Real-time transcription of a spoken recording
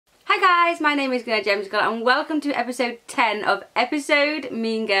Hi guys, my name is Gemzicle and welcome to episode 10 of episode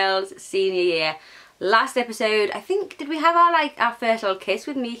Mean Girls Senior Year. Last episode, I think, did we have our first little kiss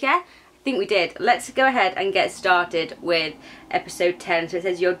with Mika? I think we did. Let's go ahead and get started with episode 10. So it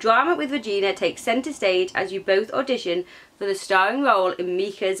says, your drama with Regina takes centre stage as you both audition for the starring role in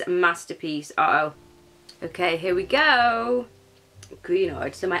Mika's masterpiece. Uh-oh. Okay, here we go.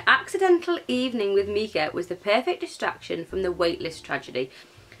 Greenoid. So my accidental evening with Mika was the perfect distraction from the waitlist tragedy.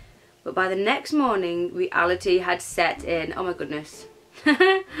 But by the next morning, reality had set in. Oh my goodness.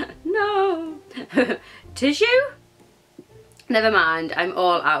 No. Tissue? Never mind, I'm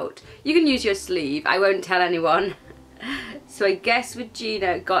all out. You can use your sleeve, I won't tell anyone. So I guess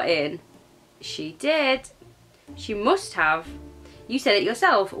Regina got in. She did. She must have. You said it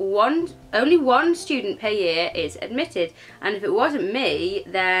yourself, only one student per year is admitted. And if it wasn't me,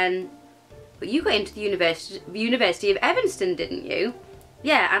 then... But you got into the University of Evanston, didn't you?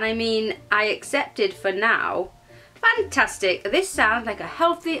 Yeah, and I mean, I accepted for now. Fantastic, this sounds like a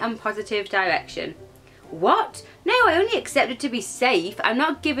healthy and positive direction. What? No, I only accepted to be safe. I'm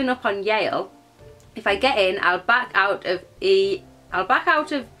not giving up on Yale. If I get in, I'll back out of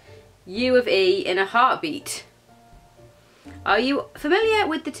U of E in a heartbeat. Are you familiar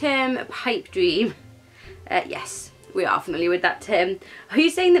with the term pipe dream? Yes, we are familiar with that term. Are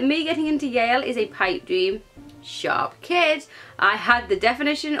you saying that me getting into Yale is a pipe dream? Sharp kid. I had the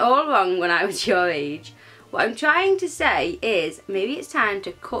definition all wrong when I was your age. What I'm trying to say is maybe it's time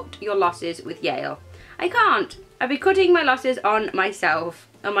to cut your losses with Yale. I can't. I'll be cutting my losses on myself,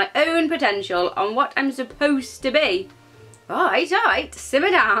 on my own potential, on what I'm supposed to be. Alright, simmer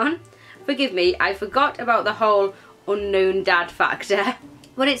down. Forgive me, I forgot about the whole unknown dad factor.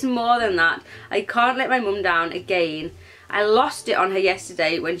 But it's more than that. I can't let my mum down again. I lost it on her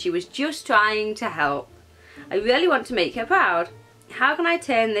yesterday when she was just trying to help. I really want to make her proud. How can I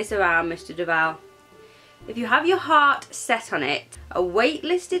turn this around, Mr. Duval? If you have your heart set on it, a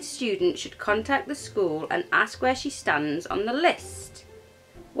waitlisted student should contact the school and ask where she stands on the list.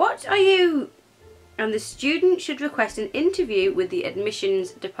 What are you? And the student should request an interview with the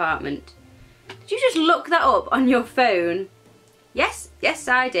admissions department. Did you just look that up on your phone? Yes,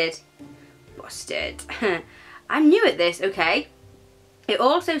 I did. Busted. I'm new at this, okay? It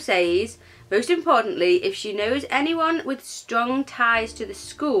also says, most importantly, if she knows anyone with strong ties to the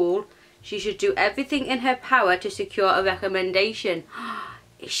school, she should do everything in her power to secure a recommendation.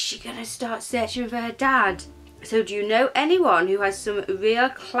 Is she gonna start searching for her dad? So do you know anyone who has some real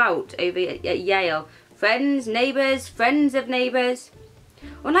clout over at Yale? Friends, neighbours, friends of neighbours?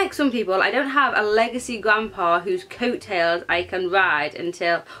 Unlike some people, I don't have a legacy grandpa whose coattails I can ride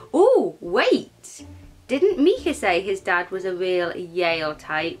until... Ooh, wait! Didn't Mika say his dad was a real Yale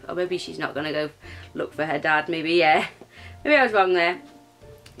type? Or maybe she's not gonna go look for her dad, maybe, yeah. Maybe I was wrong there.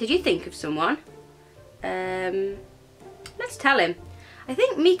 Did you think of someone? Let's tell him. I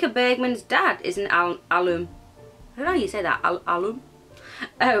think Mika Bergman's dad is an alum. I don't know how you say that, alum.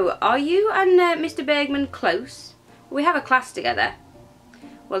 Oh, are you and Mr. Bergman close? We have a class together.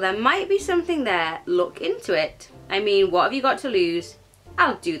 Well, there might be something there. Look into it. I mean, what have you got to lose?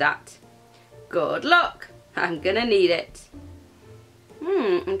 I'll do that. Good luck. I'm gonna need it.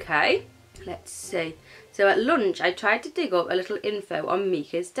 Okay. Let's see. So at lunch, I tried to dig up a little info on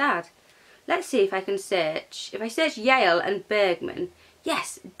Mika's dad. Let's see if I can search. If I search Yale and Bergman.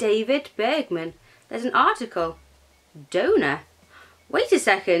 Yes, David Bergman. There's an article. Donor. Wait a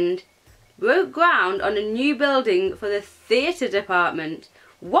second. Broke ground on a new building for the theatre department.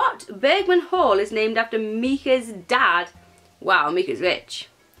 What? Bergman Hall is named after Mika's dad. Wow, Mika's rich.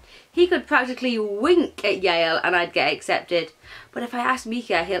 He could practically wink at Yale and I'd get accepted. But if I ask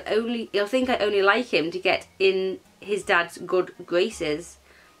Mika, he'll think I only like him to get in his dad's good graces.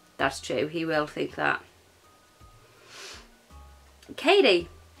 That's true, he will think that. Katie,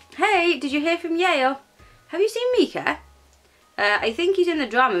 hey, did you hear from Yale? Have you seen Mika? I think he's in the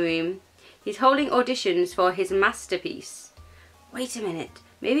drama room. He's holding auditions for his masterpiece. Wait a minute,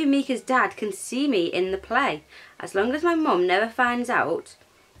 maybe Mika's dad can see me in the play. As long as my mum never finds out.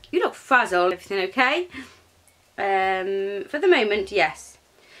 You look frazzled. Everything okay? For the moment, yes.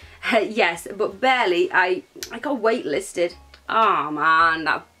 Yes, but barely. I got waitlisted. Oh man,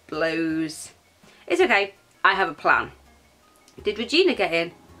 that blows. It's okay. I have a plan. Did Regina get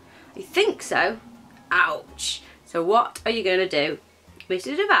in? I think so. Ouch. So what are you going to do?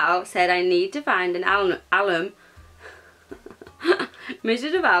 Mr. Duval said I need to find an alum. Mr.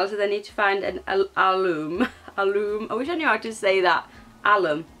 Duval said I need to find an alum. Alum. I wish I knew how to say that.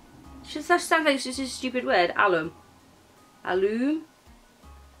 Alum. That sounds like it's just a stupid word. Alum. Alum.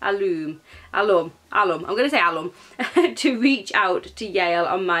 alum, I'm going to say alum, to reach out to Yale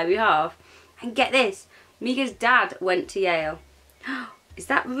on my behalf. And get this, Mika's dad went to Yale. Is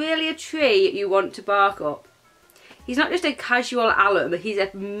that really a tree you want to bark up? He's not just a casual alum, he's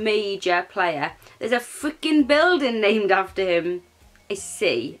a major player. There's a freaking building named after him. I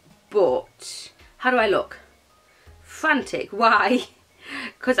see, but how do I look? Frantic, why?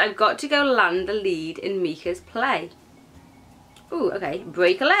 Because I've got to go land the lead in Mika's play. Ooh, okay,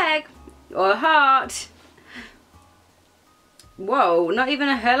 break a leg or a heart. Whoa, not even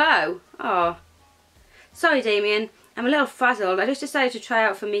a hello. Oh, sorry Damien, I'm a little frazzled. I just decided to try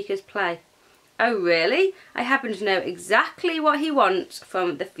out for Mika's play. Oh really? I happen to know exactly what he wants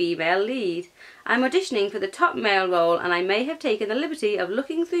from the female lead. I'm auditioning for the top male role and I may have taken the liberty of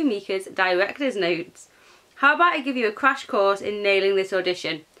looking through Mika's director's notes. How about I give you a crash course in nailing this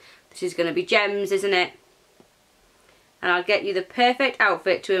audition? This is going to be gems, isn't it? And I'll get you the perfect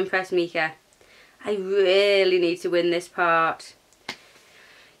outfit to impress Mika. I really need to win this part.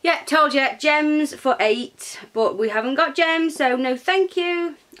 Yeah, told you, gems for 8, but we haven't got gems, so no thank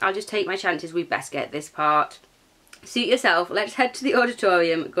you. I'll just take my chances, we best get this part. Suit yourself, let's head to the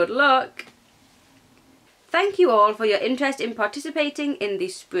auditorium. Good luck. Thank you all for your interest in participating in the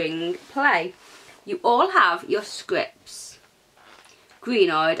spring play. You all have your scripts.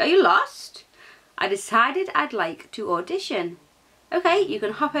 Greenoid, are you lost? I decided I'd like to audition. Okay, you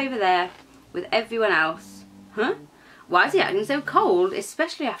can hop over there with everyone else. Huh? Why is he acting so cold,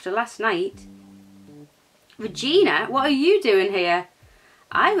 especially after last night? Regina, what are you doing here?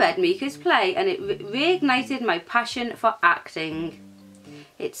 I read Mika's play and it reignited my passion for acting.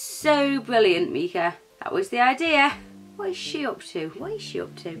 It's so brilliant, Mika. That was the idea. What is she up to? What is she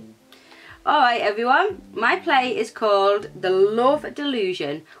up to? Alright everyone, my play is called The Love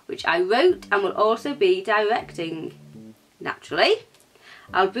Delusion, which I wrote and will also be directing. Naturally,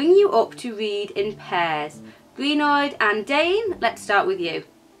 I'll bring you up to read in pairs. Greenoid and Dane, let's start with you.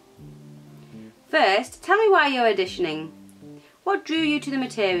 First, tell me why you're auditioning. What drew you to the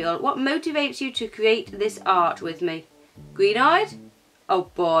material? What motivates you to create this art with me? Greenoid?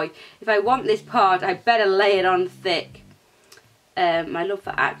 Oh boy, if I want this part, I better lay it on thick. My love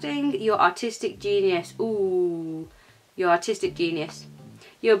for acting, your artistic genius. Ooh, your artistic genius.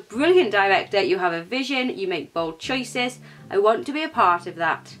 You're a brilliant director, you have a vision, you make bold choices. I want to be a part of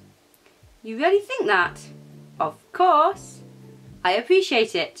that. You really think that? Of course. I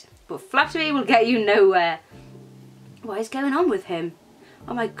appreciate it, but flattery will get you nowhere. What is going on with him?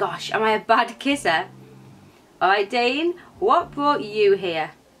 Oh my gosh, am I a bad kisser? Alright Dane, what brought you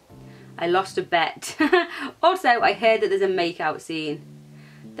here? I lost a bet. Also, I heard that there's a make-out scene.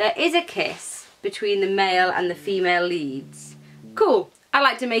 There is a kiss between the male and the female leads. Cool, I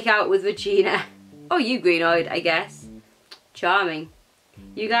like to make out with Regina. Or you, Greenoid, I guess. Charming.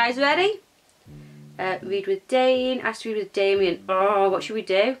 You guys ready? Read with Dane, ask to read with Damien. Oh, what should we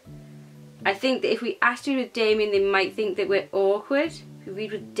do? I think that if we ask to read with Damien, they might think that we're awkward. If we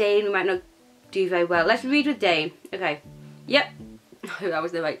read with Dane, we might not do very well. Let's read with Dane. Okay. Yep. That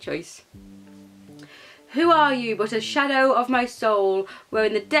was the right choice. Who are you but a shadow of my soul, where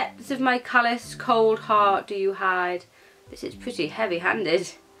in the depths of my callous, cold heart do you hide? This is pretty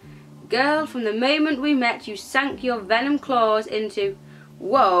heavy-handed. Girl, from the moment we met, you sank your venom claws into...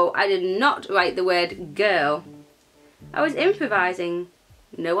 Whoa, I did not write the word girl. I was improvising.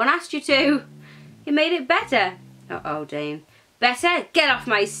 No one asked you to. You made it better. Uh-oh, Dane. Better? Get off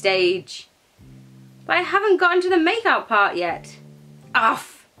my stage. But I haven't gotten to the make-out part yet.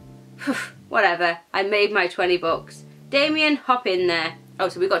 Off. Whatever. I made my 20 bucks. Damien, hop in there. Oh,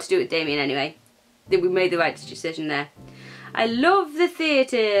 so we got to do it with Damien anyway. We made the right decision there. I love the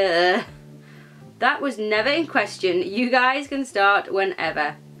theatre. That was never in question. You guys can start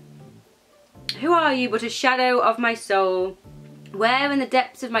whenever. Who are you but a shadow of my soul? Where in the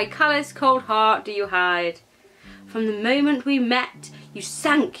depths of my callous, cold heart do you hide? From the moment we met, you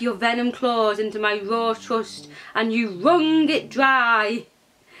sank your venom claws into my raw trust and you wrung it dry.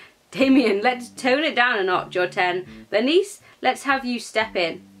 Damien, let's tone it down a notch or 10. Bernice, let's have you step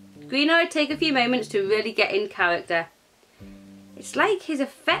in. Greenoid, take a few moments to really get in character. It's like his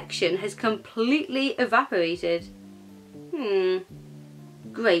affection has completely evaporated.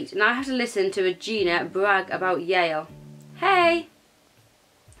 Great, now I have to listen to Regina brag about Yale. Hey!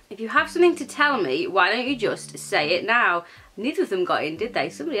 If you have something to tell me, why don't you just say it now? Neither of them got in, did they?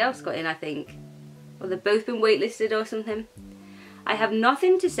 Somebody else got in, I think. Or they've both been waitlisted or something. I have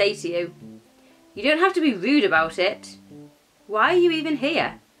nothing to say to you. You don't have to be rude about it. Why are you even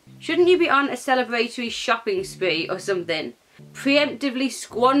here? Shouldn't you be on a celebratory shopping spree or something? Preemptively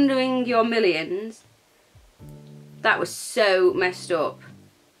squandering your millions? That was so messed up.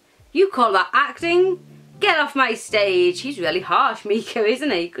 You call that acting? Get off my stage. He's really harsh, Mika,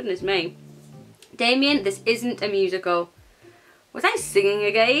 isn't he? Goodness me. Damien, this isn't a musical. Was I singing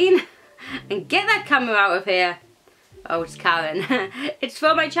again? And get that camera out of here. Oh, it's Karen. It's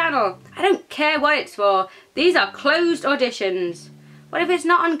for my channel. I don't care what it's for. These are closed auditions. What if it's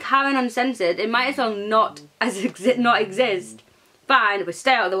not on Karen Uncensored? It might as well not exist. Fine, but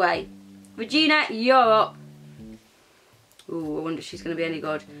stay out of the way. Regina, you're up. Ooh, I wonder if she's going to be any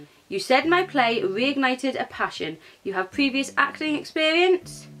good. You said my play reignited a passion. You have previous acting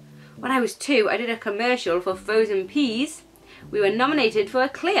experience? When I was 2, I did a commercial for frozen peas. We were nominated for a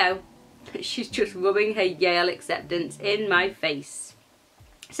Clio. She's just rubbing her Yale acceptance in my face.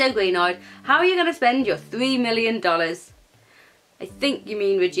 So Greenoid, how are you going to spend your $3 million? I think you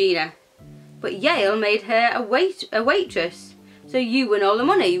mean Regina. But Yale made her a waitress. So you win all the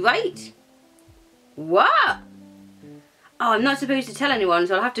money, right? What? Oh, I'm not supposed to tell anyone,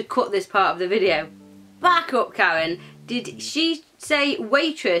 so I'll have to cut this part of the video. Back up, Karen. Did she say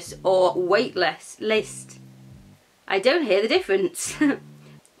waitress or waitlist list? I don't hear the difference.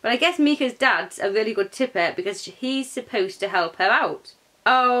 But I guess Mika's dad's a really good tipper because he's supposed to help her out.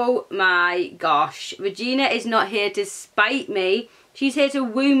 Oh my gosh. Regina is not here to spite me. She's here to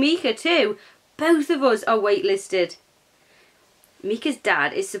woo Mika too. Both of us are waitlisted. Mika's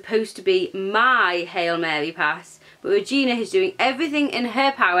dad is supposed to be my Hail Mary pass, but Regina is doing everything in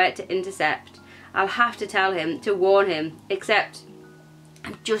her power to intercept. I'll have to tell him, to warn him, except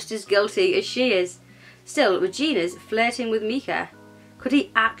I'm just as guilty as she is. Still, Regina's flirting with Mika. Could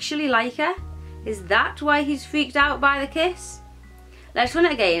he actually like her? Is that why he's freaked out by the kiss? Let's run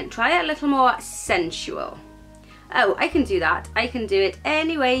it again. Try it a little more sensual. Oh, I can do that. I can do it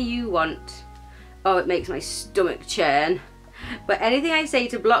any way you want. Oh, it makes my stomach churn. But anything I say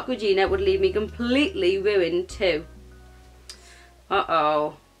to block Regina would leave me completely ruined too.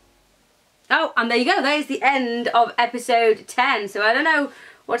 Uh-oh. Oh, and there you go. That is the end of episode 10. So I don't know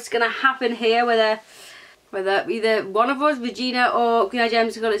what's going to happen here, whether either one of us, Regina or Greenoid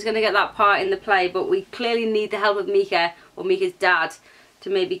Gemzicle, is going to get that part in the play, but we clearly need the help of Mika, or Mika's dad, to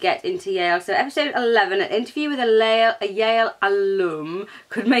maybe get into Yale. So episode 11, an interview with a Yale alum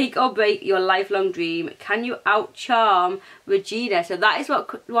could make or break your lifelong dream. Can you out-charm Regina? So that is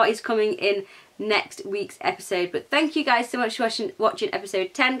what is coming in next week's episode. But thank you guys so much for watching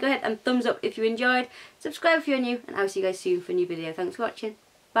episode 10. Go ahead and thumbs up if you enjoyed. Subscribe if you're new, and I'll see you guys soon for a new video. Thanks for watching.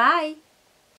 Bye!